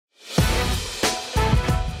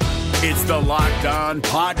It's the Locked On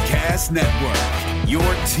Podcast Network, your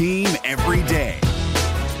team every day.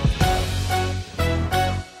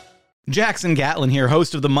 Jackson Gatlin here,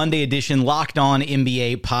 host of the Monday edition Locked On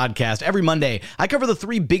NBA podcast. Every Monday, I cover the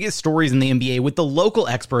three biggest stories in the NBA with the local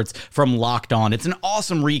experts from Locked On. It's an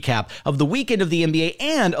awesome recap of the weekend of the NBA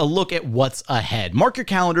and a look at what's ahead. Mark your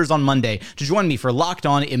calendars on Monday to join me for Locked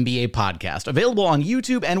On NBA podcast, available on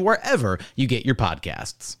YouTube and wherever you get your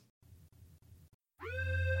podcasts.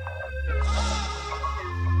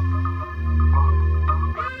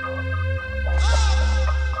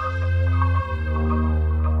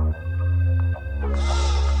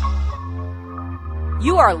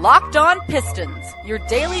 You are Locked On Pistons, your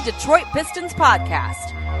daily Detroit Pistons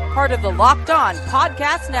podcast. Part of the Locked On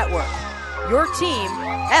Podcast Network, your team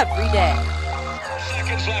every day.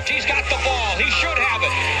 Seconds left. He's got the ball. He should have it.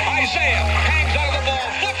 Isaiah hangs out of the ball,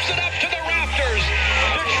 flips it up to the rafters.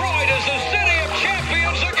 Detroit is the city of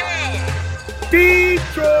champions again.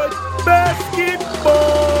 Detroit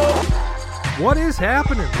basketball. What is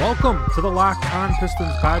happening? Welcome to the Locked On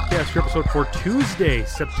Pistons podcast, your episode for Tuesday,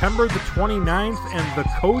 September the 29th, and the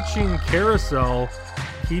coaching carousel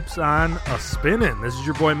keeps on a-spinning. This is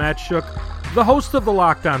your boy Matt Shook, the host of the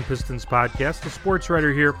Locked On Pistons podcast, the sports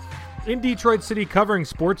writer here in Detroit City, covering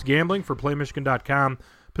sports gambling for PlayMichigan.com,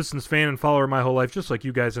 Pistons fan and follower my whole life, just like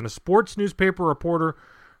you guys, and a sports newspaper reporter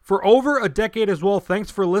for over a decade as well.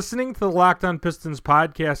 Thanks for listening to the Locked On Pistons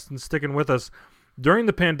podcast and sticking with us during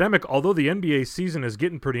the pandemic. Although the NBA season is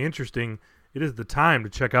getting pretty interesting, it is the time to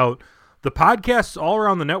check out the podcasts all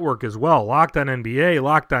around the network as well. Locked On NBA,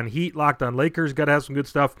 Locked On Heat, Locked On Lakers, got to have some good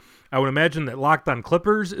stuff. I would imagine that Locked On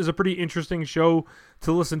Clippers is a pretty interesting show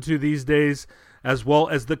to listen to these days, as well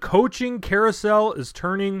as the coaching carousel is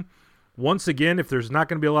turning once again. If there's not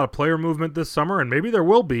going to be a lot of player movement this summer, and maybe there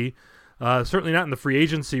will be, certainly not in the free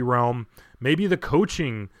agency realm, maybe the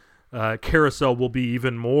coaching carousel will be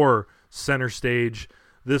even more center stage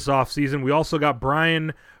this offseason. We also got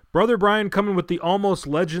Brother Brian coming with the Almost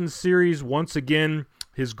Legends series once again.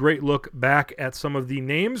 His great look back at some of the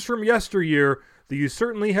names from yesteryear that you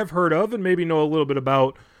certainly have heard of and maybe know a little bit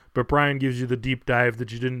about, but Brian gives you the deep dive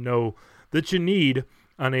that you didn't know that you need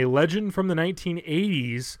on a legend from the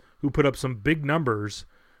 1980s who put up some big numbers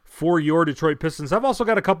for your Detroit Pistons. I've also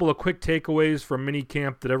got a couple of quick takeaways from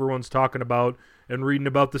minicamp that everyone's talking about and reading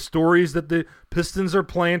about, the stories that the Pistons are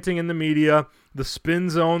planting in the media, the spin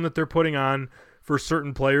zone that they're putting on for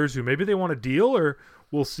certain players who maybe they want to deal, or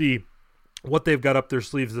we'll see what they've got up their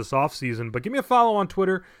sleeves this offseason. But give me a follow on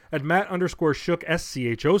Twitter at Matt_Shook,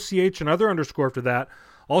 SCHOCH, another underscore after that.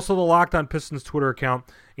 Also the Locked On Pistons Twitter account,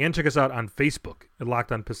 and check us out on Facebook at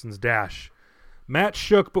Locked On Pistons Dash. Matt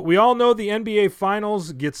Shook, but we all know the NBA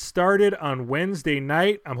Finals gets started on Wednesday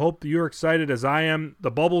night. I hope you're excited as I am.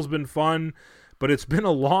 The bubble's been fun, but it's been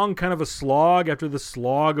a long kind of a slog after the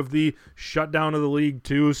slog of the shutdown of the league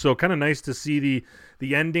too. So kind of nice to see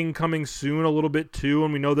the ending coming soon a little bit too.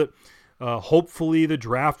 And we know that hopefully the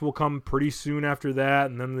draft will come pretty soon after that,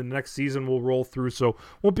 and then the next season will roll through. So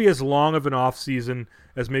won't be as long of an off season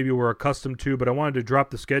as maybe we're accustomed to, but I wanted to drop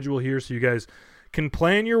the schedule here so you guys can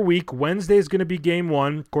plan your week. Wednesday is going to be game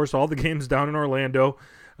one. Of course, all the games down in Orlando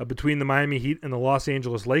between the Miami Heat and the Los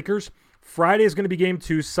Angeles Lakers. Friday is going to be game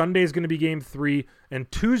 2. Sunday is going to be game 3.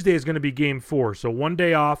 And Tuesday is going to be game 4. So one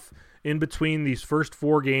day off in between these first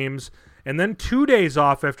 4 games. And then 2 days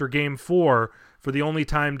off after game 4 for the only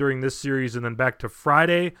time during this series. And then back to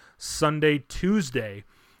Friday, Sunday, Tuesday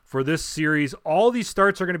for this series. All these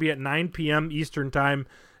starts are going to be at 9 p.m. Eastern time,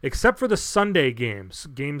 except for the Sunday games.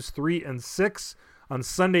 Games 3 and 6 on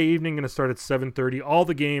Sunday evening going to start at 7:30. All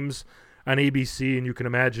the games on ABC. And you can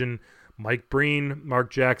imagine Mike Breen,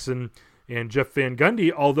 Mark Jackson, and Jeff Van Gundy,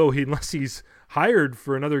 although unless he's hired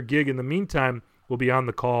for another gig in the meantime, will be on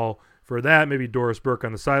the call for that. Maybe Doris Burke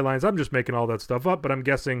on the sidelines. I'm just making all that stuff up, but I'm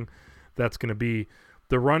guessing that's going to be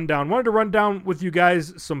the rundown. Wanted to run down with you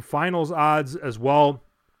guys some finals odds as well.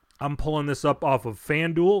 I'm pulling this up off of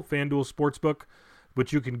FanDuel Sportsbook,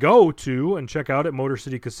 which you can go to and check out at Motor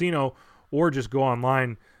City Casino, or just go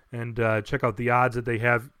online and check out the odds that they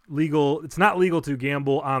have. It's not legal to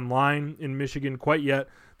gamble online in Michigan quite yet.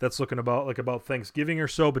 That's looking about Thanksgiving or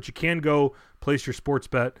so, but you can go place your sports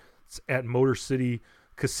bet at Motor City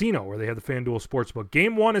Casino, where they have the FanDuel Sportsbook.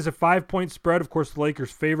 Game 1 is a 5-point spread. Of course, the Lakers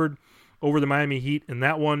favored over the Miami Heat in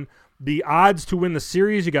that one. The odds to win the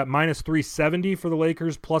series, you got minus 370 for the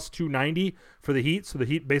Lakers, plus 290 for the Heat. So the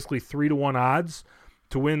Heat basically 3-1 odds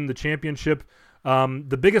to win the championship.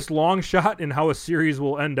 The biggest long shot in how a series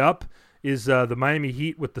will end up is the Miami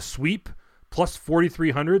Heat with the sweep, plus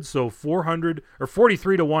 4,300, so 400 or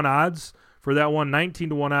 43-1 odds for that one.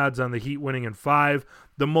 19-1 odds on the Heat winning in 5.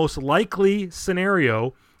 The most likely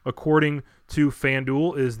scenario, according to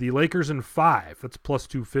FanDuel, is the Lakers in 5. That's plus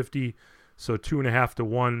 250, so 2.5 to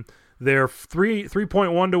 1. They're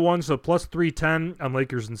 3.1 to 1, so plus 310 on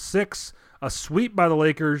Lakers in 6. A sweep by the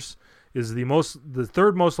Lakers is the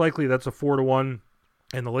third most likely. That's a 4 to 1,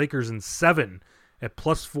 and the Lakers in 7 at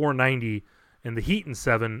plus 490, and the Heat in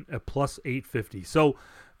 7 at plus 850. So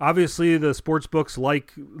obviously the sports books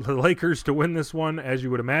like the Lakers to win this one, as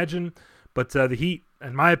you would imagine, but the Heat,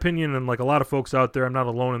 in my opinion, and like a lot of folks out there, I'm not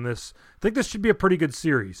alone in this, I think this should be a pretty good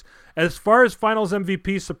series. As far as finals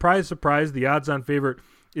MVP, surprise, surprise, the odds-on favorite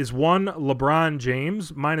is one LeBron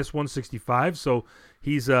James, minus 165, so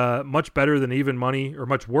he's much better than even money, or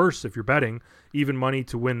much worse if you're betting, even money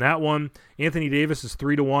to win that one. Anthony Davis is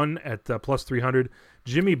 3 to 1 at plus 300.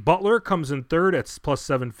 Jimmy Butler comes in third at plus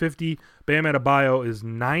 750. Bam Adebayo is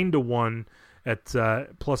 9 to 1 at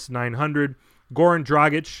plus 900. Goran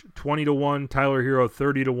Dragic 20 to 1. Tyler Hero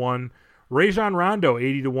 30 to 1. Rajon Rondo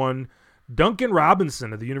 80 to 1. Duncan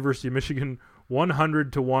Robinson of the University of Michigan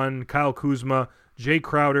 100 to 1. Kyle Kuzma, Jay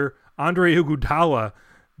Crowder, Andre Iguodala,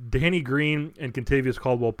 Danny Green, and Kentavious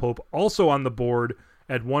Caldwell-Pope also on the board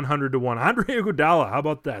at 100 to 1. Andre Iguodala, how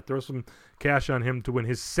about that? Throw some cash on him to win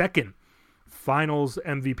his second finals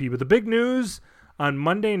MVP. But the big news on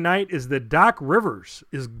Monday night is that Doc Rivers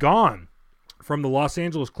is gone from the Los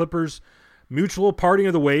Angeles Clippers. Mutual parting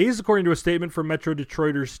of the ways, according to a statement from Metro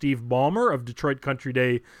Detroiter Steve Ballmer of Detroit Country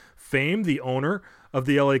Day fame, the owner of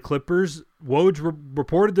the LA Clippers. Woj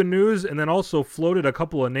reported the news and then also floated a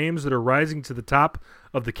couple of names that are rising to the top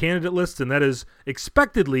of the candidate list, and that is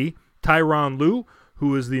expectedly Tyronn Lue,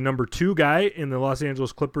 who is the number 2 guy in the Los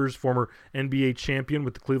Angeles Clippers, former NBA champion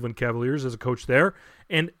with the Cleveland Cavaliers as a coach there,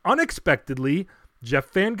 and unexpectedly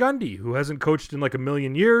Jeff Van Gundy, who hasn't coached in like a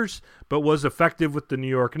million years, but was effective with the New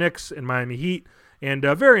York Knicks and Miami Heat, and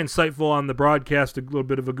very insightful on the broadcast, a little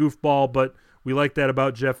bit of a goofball, but we like that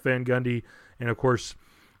about Jeff Van Gundy. And, of course,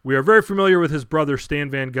 we are very familiar with his brother,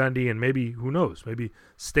 Stan Van Gundy, and maybe, who knows, maybe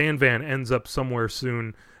Stan Van ends up somewhere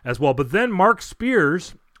soon as well. But then Mark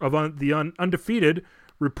Spears of the Undefeated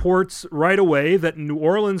reports right away that New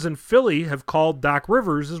Orleans and Philly have called Doc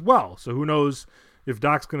Rivers as well. So who knows if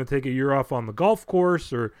Doc's going to take a year off on the golf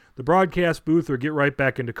course or the broadcast booth or get right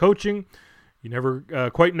back into coaching. You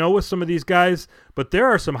never quite know with some of these guys, but there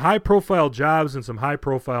are some high-profile jobs and some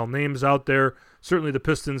high-profile names out there. Certainly the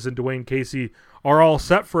Pistons and Dwayne Casey are all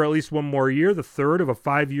set for at least one more year, the third of a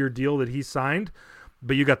 5-year deal that he signed.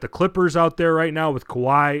 But you got the Clippers out there right now with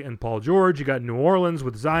Kawhi and Paul George. You got New Orleans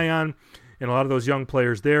with Zion and a lot of those young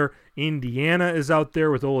players there. Indiana is out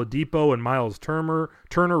there with Oladipo and Miles Turner.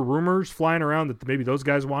 Rumors flying around that maybe those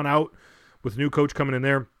guys want out with new coach coming in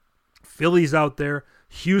there. Philly's out there.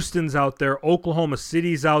 Houston's out there. Oklahoma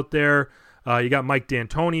City's out there. You got Mike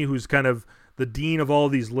D'Antoni, who's kind of the dean of all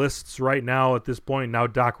these lists right now at this point. Now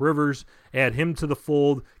Doc Rivers, add him to the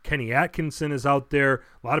fold. Kenny Atkinson is out there.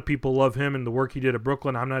 A lot of people love him and the work he did at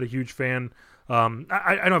Brooklyn. I'm not a huge fan.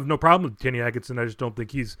 I don't have no problem with Kenny Atkinson. I just don't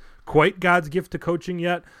think he's quite God's gift to coaching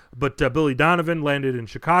yet. But Billy Donovan landed in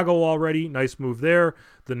Chicago already. Nice move there.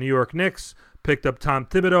 The New York Knicks picked up Tom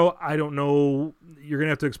Thibodeau. I don't know. You're going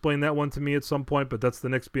to have to explain that one to me at some point, but that's the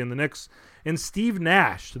Knicks being the Knicks. And Steve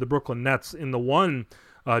Nash to the Brooklyn Nets in the one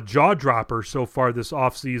jaw-dropper so far this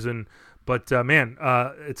offseason. But, man,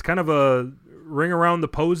 it's kind of a ring around the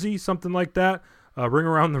posy, something like that. Ring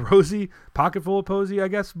around the rosy, pocket full of posy, I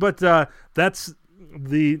guess. But that's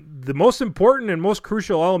the most important and most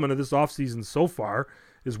crucial element of this offseason so far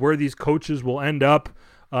is where these coaches will end up.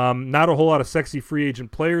 Not a whole lot of sexy free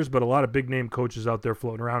agent players, but a lot of big-name coaches out there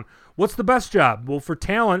floating around. What's the best job? Well, for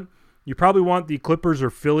talent, you probably want the Clippers or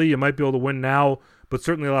Philly. You might be able to win now, but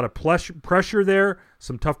certainly a lot of pressure there,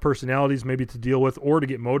 some tough personalities maybe to deal with or to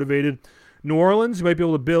get motivated. New Orleans, you might be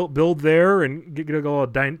able to build there and get a little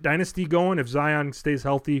dynasty going if Zion stays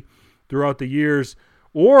healthy throughout the years.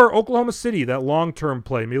 Or Oklahoma City, that long-term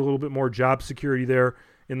play, maybe a little bit more job security there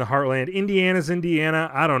in the heartland. Indiana's Indiana.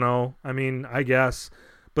 I don't know. I mean, I guess.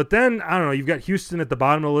 But then, I don't know, you've got Houston at the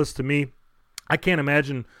bottom of the list to me. I can't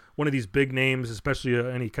imagine one of these big names, especially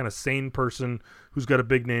any kind of sane person who's got a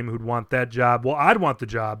big name who'd want that job. Well, I'd want the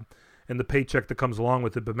job and the paycheck that comes along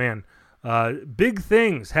with it. But, man, big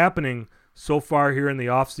things happening so far here in the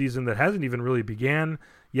offseason that hasn't even really began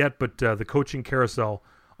yet, but the coaching carousel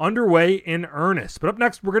underway in earnest. But up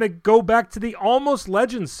next, we're going to go back to the Almost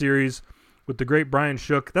Legends series with the great Brian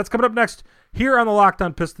Shook. That's coming up next here on the Locked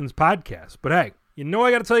On Pistons podcast. But, hey, you know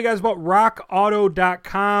I got to tell you guys about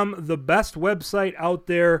RockAuto.com, the best website out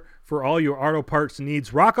there for all your auto parts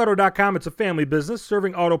needs. RockAuto.com, it's a family business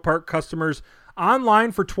serving auto part customers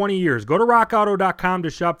online for 20 years. Go to rockauto.com to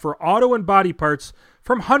shop for auto and body parts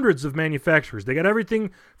from hundreds of manufacturers. They got everything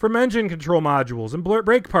from engine control modules and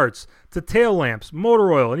brake parts to tail lamps,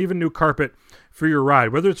 motor oil, and even new carpet for your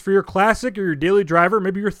ride. Whether it's for your classic or your daily driver,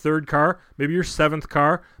 maybe your third car, maybe your seventh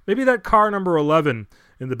car, maybe that car number 11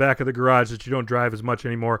 in the back of the garage that you don't drive as much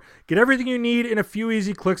anymore. Get everything you need in a few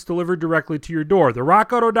easy clicks delivered directly to your door. The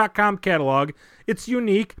rockauto.com catalog, it's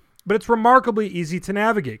unique, but it's remarkably easy to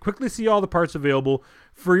navigate. Quickly see all the parts available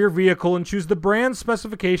for your vehicle and choose the brand,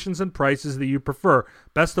 specifications, and prices that you prefer.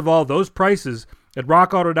 Best of all, those prices at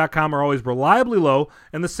rockauto.com are always reliably low,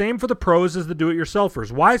 and the same for the pros as the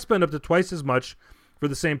do-it-yourselfers. Why spend up to twice as much for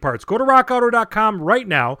the same parts? Go to rockauto.com right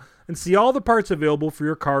now and see all the parts available for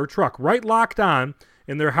your car or truck. Right Locked On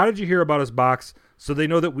in their How Did You Hear About Us box so they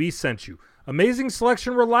know that we sent you. Amazing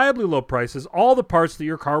selection, reliably low prices, all the parts that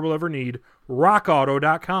your car will ever need.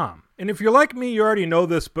 rockauto.com. And if you're like me, you already know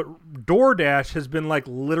this, but DoorDash has been like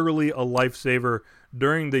literally a lifesaver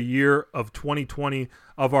during the year of 2020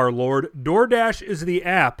 of our Lord. DoorDash is the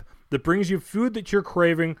app that brings you food that you're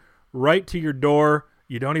craving right to your door.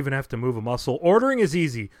 You don't even have to move a muscle. Ordering is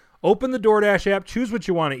easy. Open the DoorDash app, choose what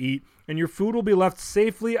you want to eat, and your food will be left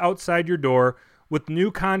safely outside your door with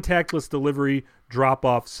new contactless delivery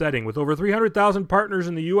drop-off setting. With over 300,000 partners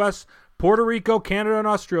in the U.S., Puerto Rico, Canada, and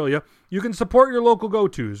Australia, you can support your local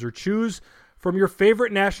go-tos or choose from your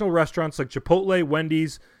favorite national restaurants like Chipotle,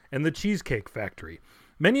 Wendy's, and the Cheesecake Factory.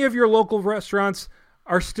 Many of your local restaurants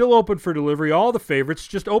are still open for delivery, all the favorites.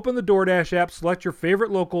 Just open the DoorDash app, select your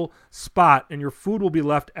favorite local spot, and your food will be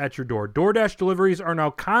left at your door. DoorDash deliveries are now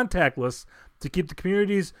contactless to keep the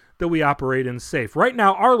communities that we operate in safe. Right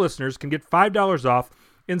now, our listeners can get $5 off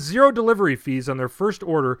and zero delivery fees on their first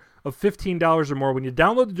order of $15 or more when you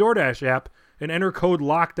download the DoorDash app and enter code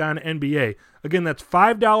LOCKEDONNBA. Again, that's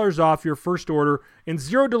 $5 off your first order and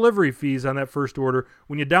zero delivery fees on that first order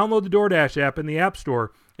when you download the DoorDash app in the App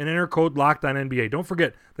Store and enter code LOCKEDONNBA. Don't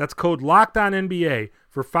forget, that's code LOCKEDONNBA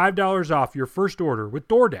for $5 off your first order with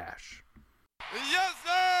DoorDash. Yes,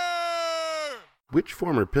 sir! Which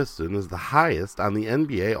former Piston is the highest on the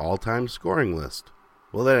NBA all-time scoring list?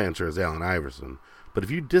 Well, that answer is Allen Iverson. But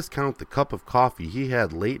if you discount the cup of coffee he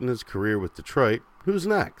had late in his career with Detroit, who's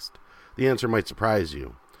next? The answer might surprise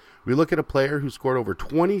you. We look at a player who scored over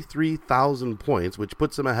 23,000 points, which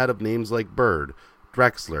puts him ahead of names like Bird,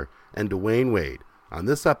 Drexler, and Dwayne Wade on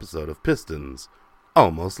this episode of Pistons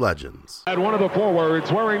Almost Legends. And one of the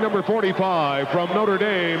forwards wearing number 45 from Notre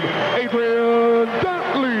Dame, Adrian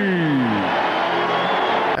Dantley.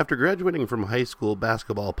 After graduating from high school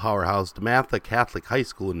basketball powerhouse DeMatha Catholic High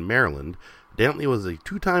School in Maryland, Dantley was a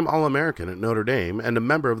two-time All-American at Notre Dame and a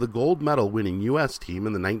member of the gold medal-winning U.S. team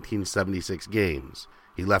in the 1976 games.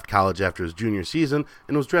 He left college after his junior season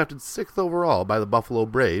and was drafted 6th overall by the Buffalo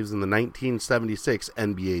Braves in the 1976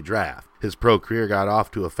 NBA draft. His pro career got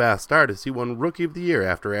off to a fast start as he won Rookie of the Year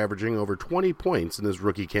after averaging over 20 points in his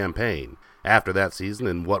rookie campaign. After that season,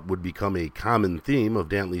 and what would become a common theme of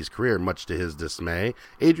Dantley's career much to his dismay,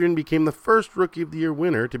 Adrian became the first Rookie of the Year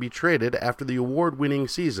winner to be traded after the award-winning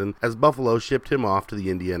season as Buffalo shipped him off to the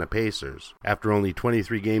Indiana Pacers. After only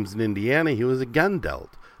 23 games in Indiana, he was again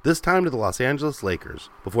dealt, this time to the Los Angeles Lakers,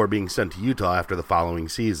 before being sent to Utah after the following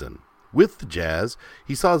season. With the Jazz,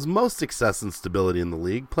 he saw his most success and stability in the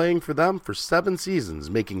league, playing for them for 7 seasons,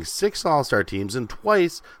 making 6 All-Star teams and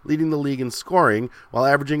twice leading the league in scoring, while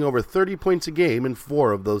averaging over 30 points a game in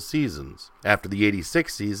 4 of those seasons. After the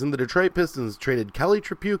 86 season, the Detroit Pistons traded Kelly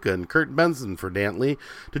Tripucka and Kurt Benson for Dantley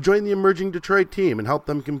to join the emerging Detroit team and help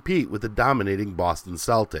them compete with the dominating Boston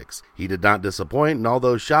Celtics. He did not disappoint, and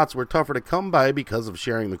although shots were tougher to come by because of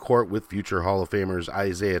sharing the court with future Hall of Famers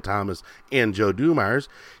Isaiah Thomas and Joe Dumars,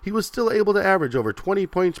 he was still able to average over 20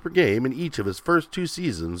 points per game in each of his first 2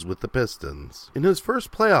 seasons with the Pistons. In his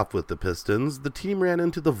first playoff with the Pistons, the team ran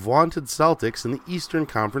into the vaunted Celtics in the Eastern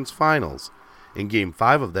Conference Finals. In Game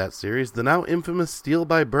 5 of that series, the now infamous steal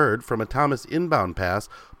by Bird from a Thomas inbound pass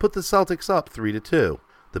put the Celtics up 3-2.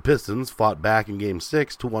 The Pistons fought back in Game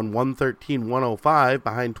 6 to win 113-105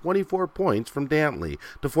 behind 24 points from Dantley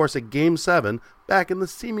to force a Game 7 back in the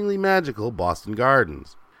seemingly magical Boston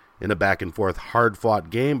Gardens. In a back-and-forth,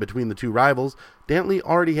 hard-fought game between the two rivals, Dantley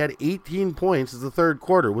already had 18 points as the third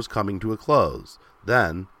quarter was coming to a close.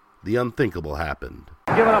 Then, the unthinkable happened.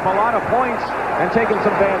 Giving up a lot of points and taking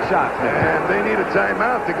some bad shots. And they need a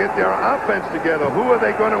timeout to get their offense together. Who are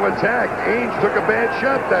they going to attack? Ainge took a bad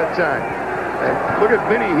shot that time. And look at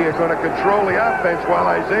Vinny here going to control the offense while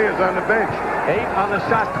Isaiah's on the bench. 8 on the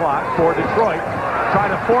shot clock for Detroit.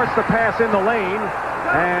 Trying to force the pass in the lane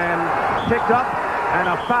and picked up. And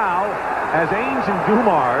a foul as Ainge and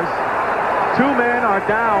Dumars 2 men are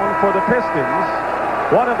down for the Pistons.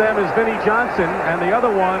 One of them is Vinnie Johnson, and the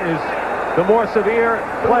other one is the more severe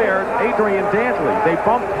player, Adrian Dantley. They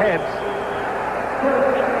bumped heads.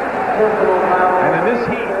 And in this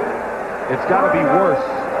heat, it's got to be worse.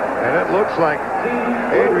 And it looks like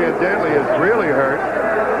Adrian Dantley is really hurt.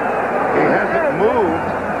 He hasn't moved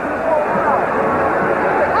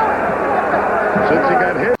since he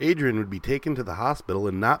got hit. Adrian would be taken to the hospital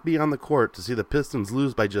and not be on the court to see the Pistons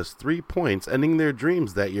lose by just 3 points, ending their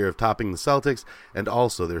dreams that year of topping the Celtics and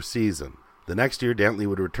also their season. The next year, Dantley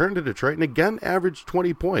would return to Detroit and again average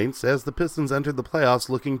 20 points as the Pistons entered the playoffs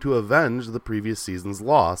looking to avenge the previous season's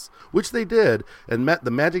loss, which they did and met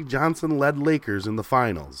the Magic Johnson-led Lakers in the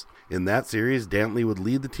finals. In that series, Dantley would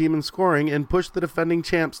lead the team in scoring and push the defending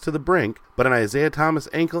champs to the brink, but an Isaiah Thomas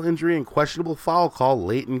ankle injury and questionable foul call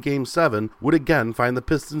late in Game 7 would again find the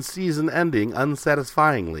Pistons' season ending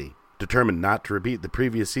unsatisfyingly. Determined not to repeat the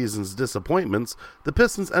previous season's disappointments, the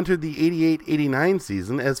Pistons entered the 88-89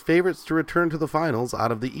 season as favorites to return to the finals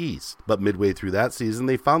out of the East. But midway through that season,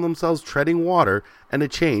 they found themselves treading water and a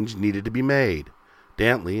change needed to be made.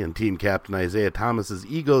 Dantley and team captain Isaiah Thomas's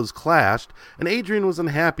egos clashed, and Adrian was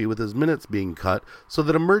unhappy with his minutes being cut so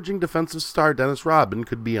that emerging defensive star Dennis Rodman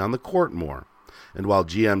could be on the court more. And while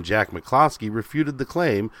GM Jack McCloskey refuted the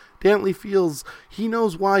claim, Dantley feels he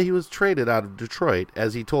knows why he was traded out of Detroit,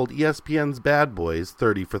 as he told ESPN's Bad Boys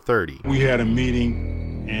 30 for 30. We had a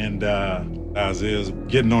meeting, and Isaiah's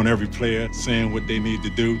getting on every player, saying what they need to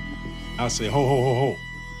do. I say, ho.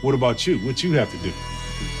 What about you? What you have to do?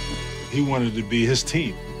 He wanted to be his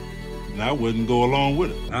team, and I wouldn't go along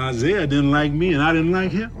with it. Isaiah didn't like me, and I didn't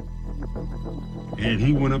like him. And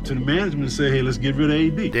he went up to the management and said, hey, let's get rid of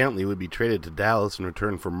AD. Dantley would be traded to Dallas in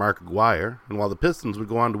return for Mark Aguirre, and while the Pistons would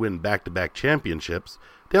go on to win back-to-back championships,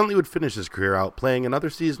 Dantley would finish his career out playing another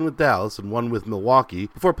season with Dallas and one with Milwaukee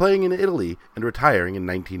before playing in Italy and retiring in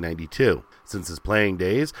 1992. Since his playing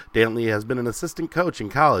days, Dantley has been an assistant coach in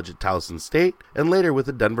college at Towson State and later with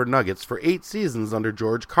the Denver Nuggets for 8 seasons under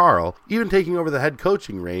George Karl, even taking over the head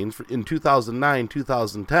coaching reins in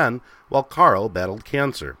 2009-2010 while Karl battled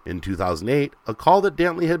cancer. In 2008, a call that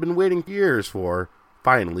Dantley had been waiting years for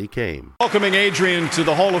finally came. Welcoming Adrian to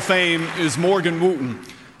the Hall of Fame is Morgan Wooten.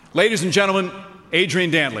 Ladies and gentlemen,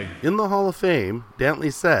 Adrian Dantley. In the Hall of Fame,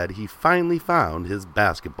 Dantley said he finally found his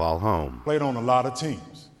basketball home. Played on a lot of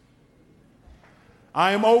teams.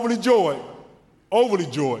 I am overly joyed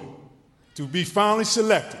to be finally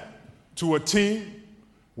selected to a team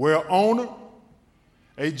where an owner,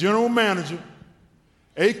 a general manager,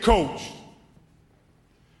 a coach,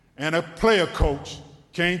 and a player coach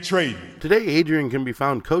can't trade me. Today, Adrian can be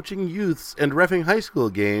found coaching youths and reffing high school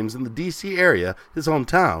games in the D.C. area, his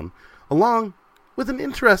hometown, along with an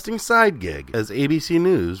interesting side gig, as ABC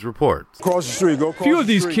News reports. Cross the street, go cross Few of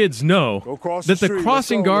these kids know that the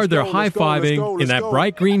crossing guard they're high-fiving in that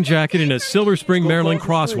bright green jacket in a Silver Spring, Maryland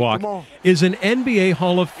crosswalk is an NBA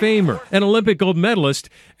Hall of Famer, an Olympic gold medalist,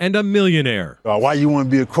 and a millionaire. Why you want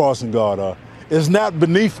to be a crossing guard? It's not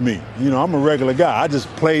beneath me. You know, I'm a regular guy. I just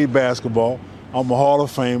played basketball. I'm a Hall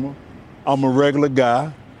of Famer. I'm a regular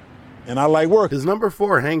guy, and I like work. His number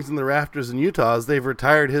 4 hangs in the rafters in Utah as they've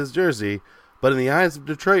retired his jersey, but in the eyes of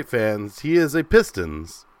Detroit fans, he is a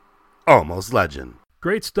Pistons almost legend.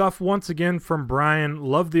 Great stuff once again from Brian.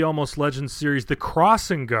 Love the Almost Legend series. The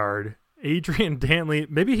crossing guard, Adrian Dantley,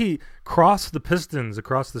 maybe he crossed the Pistons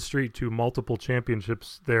across the street to multiple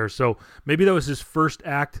championships there. So maybe that was his first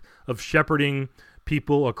act of shepherding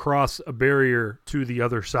people across a barrier to the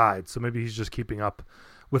other side. So maybe he's just keeping up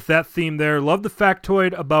with that theme there. Love the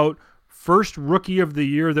factoid about first Rookie of the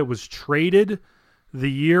Year that was traded the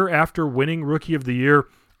year after winning Rookie of the Year.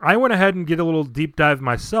 I went ahead and get a little deep dive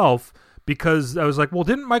myself because I was like, well,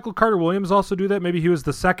 didn't Michael Carter-Williams also do that? Maybe he was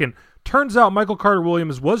the second. Turns out Michael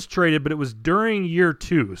Carter-Williams was traded, but it was during year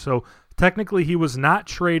 2. So technically he was not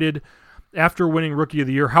traded after winning Rookie of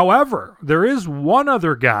the Year. However, there is one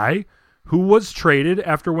other guy who was traded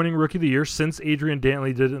after winning Rookie of the Year since Adrian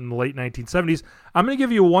Dantley did it in the late 1970s. I'm going to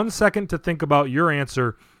give you 1 second to think about your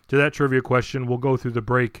answer to that trivia question. We'll go through the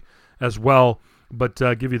break as well, but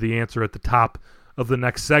give you the answer at the top of the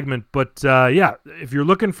next segment. But yeah, if you're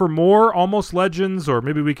looking for more Almost Legends, or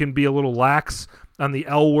maybe we can be a little lax on the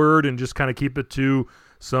L word and just kind of keep it to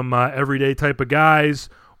some everyday type of guys,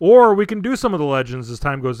 or we can do some of the legends as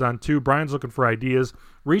time goes on too. Brian's looking for ideas.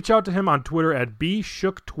 Reach out to him on Twitter at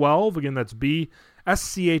bshook12. Again, that's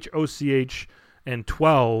BSCHOCH and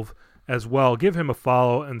 12 as well. Give him a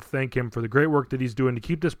follow and thank him for the great work that he's doing to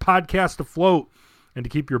keep this podcast afloat and to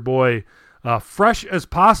keep your boy fresh as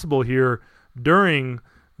possible here during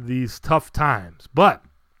these tough times. But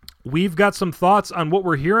we've got some thoughts on what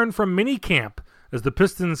we're hearing from minicamp as the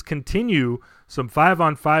Pistons continue some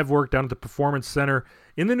 5-on-5 work down at the Performance Center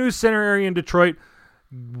in the News Center area in Detroit.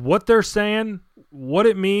 What they're saying, what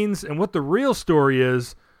it means, and what the real story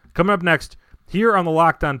is coming up next here on the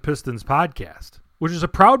Locked On Pistons podcast, which is a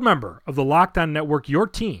proud member of the Locked On Network, your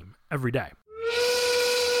team every day.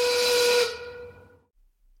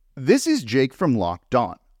 This is Jake from Locked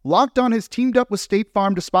On. Locked On has teamed up with State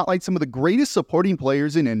Farm to spotlight some of the greatest supporting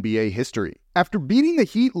players in NBA history. After beating the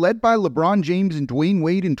Heat led by LeBron James and Dwayne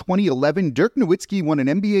Wade in 2011, Dirk Nowitzki won an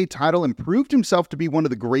NBA title and proved himself to be one of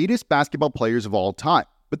the greatest basketball players of all time.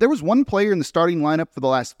 But there was one player in the starting lineup for the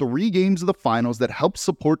last 3 games of the finals that helped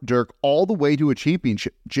support Dirk all the way to a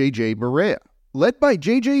championship, JJ Barea. Led by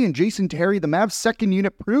JJ and Jason Terry, the Mavs' second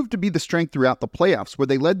unit proved to be the strength throughout the playoffs, where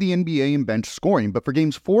they led the NBA in bench scoring. But for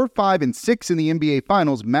games 4, 5, and 6 in the NBA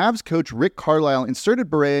Finals, Mavs coach Rick Carlisle inserted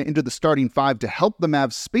Barea into the starting 5 to help the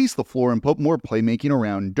Mavs space the floor and put more playmaking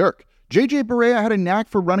around Dirk. JJ Barea had a knack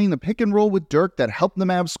for running the pick and roll with Dirk that helped the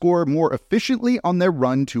Mavs score more efficiently on their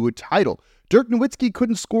run to a title. Dirk Nowitzki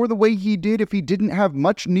couldn't score the way he did if he didn't have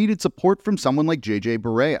much needed support from someone like JJ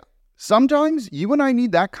Barea. Sometimes you and I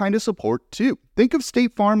need that kind of support too. Think of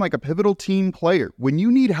State Farm like a pivotal team player. When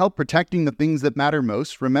you need help protecting the things that matter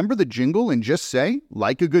most, remember the jingle and just say,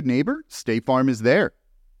 like a good neighbor, State Farm is there.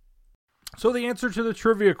 So the answer to the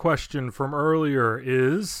trivia question from earlier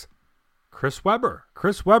is Chris Webber.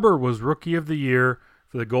 Chris Webber was Rookie of the Year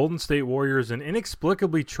for the Golden State Warriors and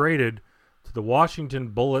inexplicably traded to the Washington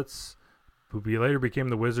Bullets, who later became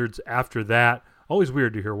the Wizards after that. Always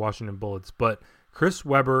weird to hear Washington Bullets, but Chris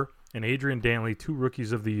Webber and Adrian Dantley, 2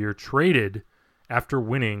 Rookies of the Year, traded after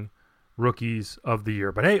winning Rookies of the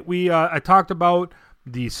Year. But hey, I talked about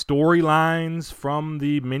the storylines from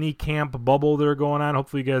the mini camp bubble that are going on.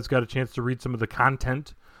 Hopefully you guys got a chance to read some of the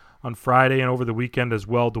content on Friday and over the weekend as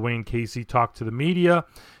well. Dwayne Casey talked to the media,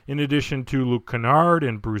 in addition to Luke Kennard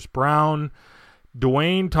and Bruce Brown.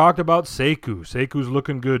 Dwayne talked about Sekou. Sekou's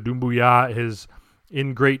looking good. Doumbouya is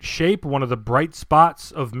in great shape, one of the bright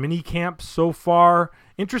spots of mini camp so far.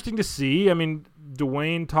 Interesting to see. I mean,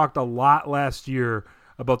 Dwayne talked a lot last year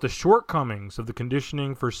about the shortcomings of the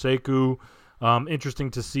conditioning for Sekou. Interesting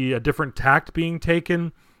to see a different tact being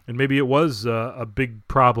taken, and maybe it was a big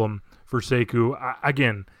problem for Sekou.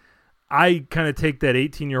 I kind of take that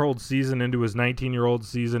 18-year-old season into his 19-year-old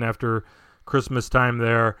season after Christmas time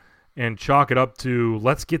there and chalk it up to,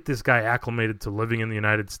 let's get this guy acclimated to living in the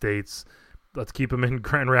United States. Let's keep him in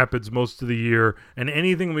Grand Rapids most of the year, and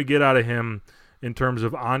anything we get out of him in terms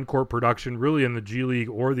of on-court production, really in the G League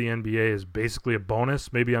or the NBA, is basically a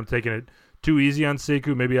bonus. Maybe I'm taking it too easy on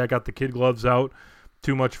Sekou. Maybe I got the kid gloves out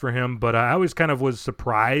too much for him, but I always kind of was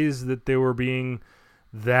surprised that they were being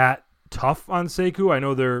that tough on Sekou. I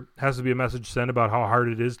know there has to be a message sent about how hard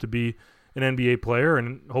it is to be an NBA player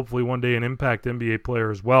and hopefully one day an impact NBA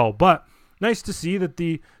player as well. But nice to see that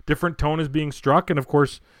the different tone is being struck, and of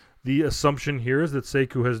course, the assumption here is that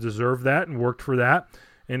Sekou has deserved that and worked for that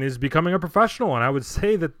and is becoming a professional. And I would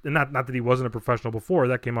say that, not that he wasn't a professional before,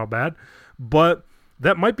 that came out bad, but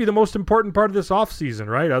that might be the most important part of this offseason,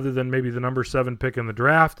 right? Other than maybe the number 7 pick in the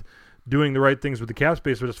draft, doing the right things with the cap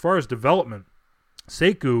space. But as far as development,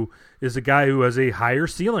 Sekou is a guy who has a higher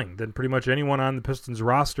ceiling than pretty much anyone on the Pistons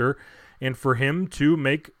roster. And for him to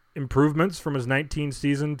make improvements from his 19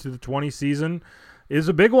 season to the 20 season is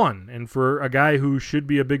a big one. And for a guy who should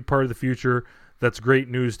be a big part of the future, that's great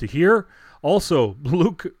news to hear. Also,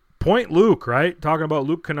 Luke, right? Talking about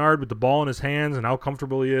Luke Kennard with the ball in his hands and how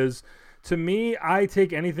comfortable he is. To me, I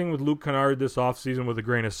take anything with Luke Kennard this offseason with a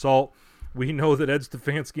grain of salt. We know that Ed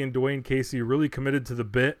Stefanski and Dwayne Casey really committed to the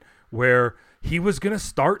bit where he was going to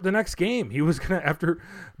start the next game. He was going to, after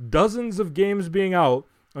dozens of games being out,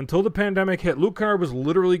 until the pandemic hit, Luke Kennard was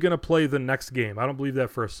literally going to play the next game. I don't believe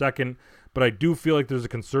that for a second, but I do feel like there's a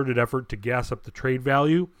concerted effort to gas up the trade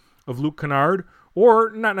value of Luke Kennard,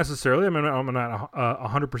 or not necessarily. I mean, I'm not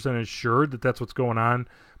 100% assured that that's what's going on,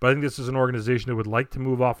 but I think this is an organization that would like to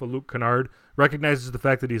move off of Luke Kennard, recognizes the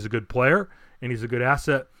fact that he's a good player and he's a good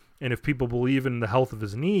asset, and if people believe in the health of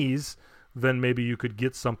his knees, then maybe you could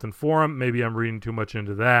get something for him. Maybe I'm reading too much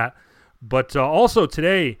into that. But also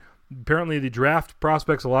today, apparently the draft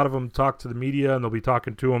prospects, a lot of them talk to the media, and they'll be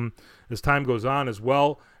talking to them as time goes on as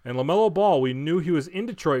well. And LaMelo Ball, we knew he was in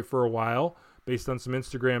Detroit for a while based on some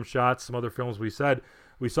Instagram shots, some other films we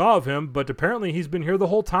saw of him, but apparently he's been here the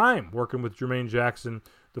whole time working with Jermaine Jackson,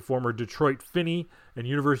 the former Detroit Finney and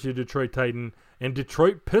University of Detroit Titan and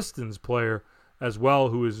Detroit Pistons player as well,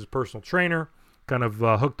 who is his personal trainer, kind of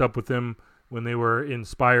hooked up with him when they were in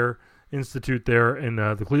Spire Institute there in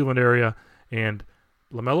the Cleveland area. And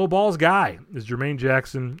LaMelo Ball's guy is Jermaine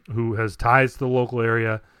Jackson, who has ties to the local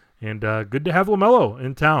area. And good to have LaMelo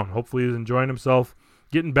in town. Hopefully he's enjoying himself,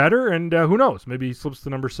 getting better, and who knows, maybe he slips to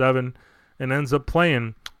number 7 and ends up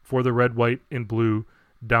playing for the red, white, and blue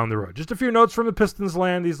down the road. Just a few notes from the Pistons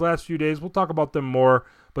land these last few days. We'll talk about them more.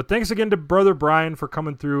 But thanks again to Brother Brian for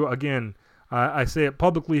coming through. Again, I say it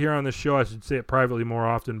publicly here on this show. I should say it privately more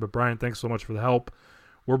often. But Brian, thanks so much for the help.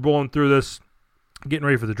 We're blowing through this, getting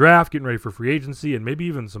ready for the draft, getting ready for free agency, and maybe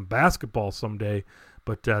even some basketball someday.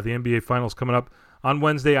 But the NBA Finals coming up on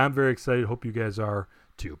Wednesday. I'm very excited. Hope you guys are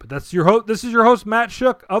too. But that's your host. This is your host, Matt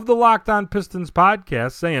Shook of the Locked On Pistons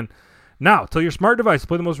podcast, saying, now, tell your smart device to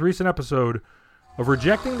play the most recent episode of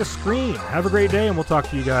Rejecting the Screen. Have a great day, and we'll talk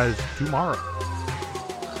to you guys tomorrow.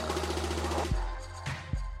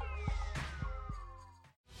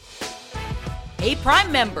 Hey,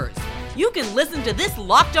 Prime members, you can listen to this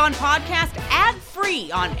Locked On podcast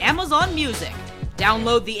ad-free on Amazon Music.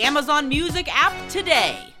 Download the Amazon Music app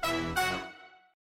today.